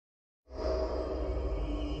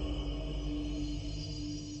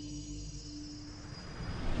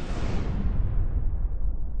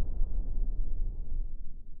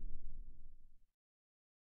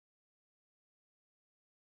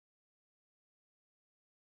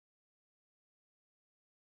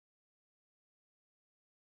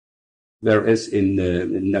Whereas in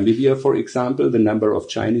Namibia, for example, the number of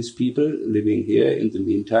Chinese people living here in the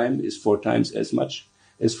meantime is 4 times as much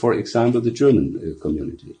as, for example, the German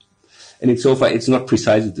community. And so far, it's not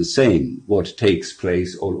precisely the same what takes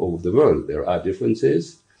place all over the world. There are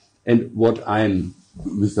differences. And what I'm...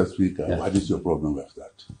 Mr. Speaker, yeah. What is your problem with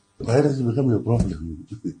that? Why does it become your problem?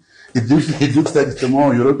 It looks like it's a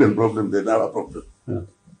more European problem than our problem. Yeah.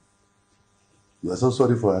 You are so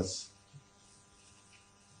sorry for us.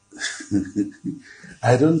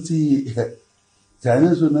 I don't see...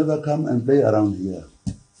 Chinese will never come and play around here.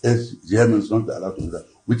 As Germans not allowed to do that.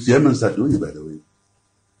 Which Germans are doing, by the way.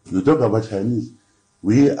 You talk about Chinese.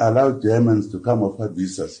 We allow Germans to come offer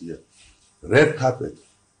visas here. Red carpet.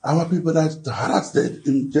 Our people are harassed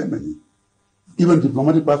in Germany. Even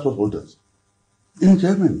diplomatic passport holders. In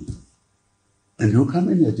Germany. And you come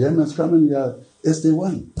in here, Germans come in here as they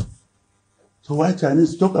want. So why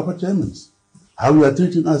Chinese talk about Germans? How you are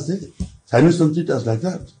treating us there? Chinese don't treat us like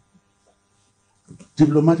that.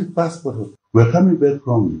 Diplomatic passport. We're coming back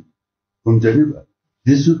from Geneva.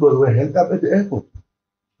 These people were held up at the airport.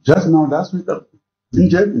 Just now, last week, in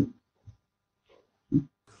Germany.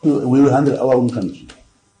 We will handle our own country.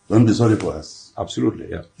 Don't be sorry for us. Absolutely,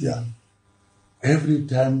 yeah. Yeah. Every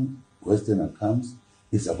time Westerner comes,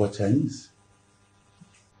 it's about Chinese.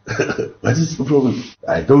 What is the problem?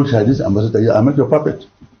 I told Chinese ambassador, yeah, I'm not your puppet.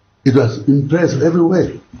 It was impressed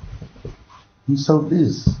everywhere. So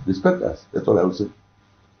please, respect us. That's all I would say.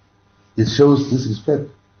 It shows disrespect.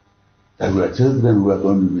 That we are children who are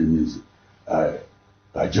going to be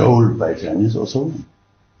cajoled by Chinese or so on.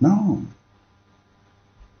 No.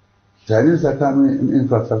 Chinese are coming in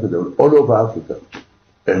infrastructure all over Africa.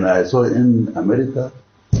 And I saw in America,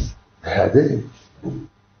 they are there.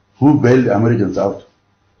 Who bailed Americans out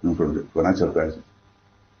from the financial crisis?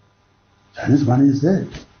 Chinese money is there.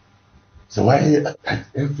 So why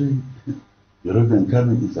every European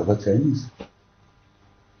coming is about Chinese?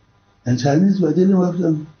 And Chinese were dealing with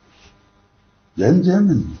them. Then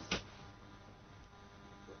Germany.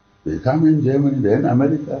 They come in Germany, then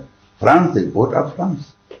America. France, they bought up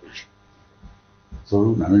France.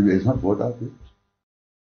 So Namibia is not bought up yet.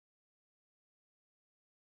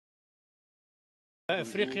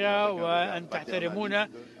 أفريقيا وأن تحترمونا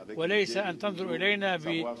وليس أن تنظروا إلينا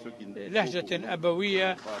بلهجة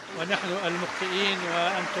أبوية ونحن المخطئين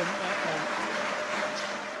وأنتم.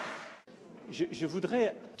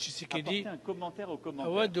 تشيسيكيدي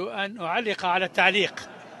أود أن أعلق على التعليق.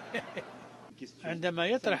 عندما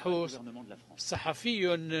يطرح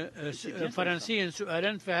صحفي فرنسي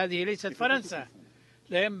سؤالا فهذه ليست فرنسا.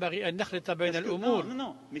 لا ينبغي أن نخلط بين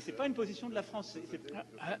الأمور.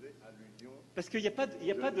 Parce qu'il n'y a pas de,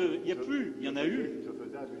 il y a plus, il y en a eu. Je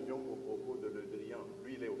faisais allusion au propos de Le Drian.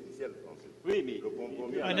 Lui, il est officiel français. Oui, mais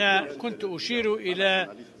أنا كنت أشير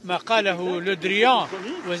إلى ما قاله لو دريان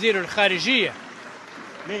وزير الخارجية.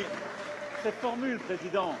 Mais cette formule,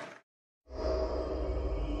 Président,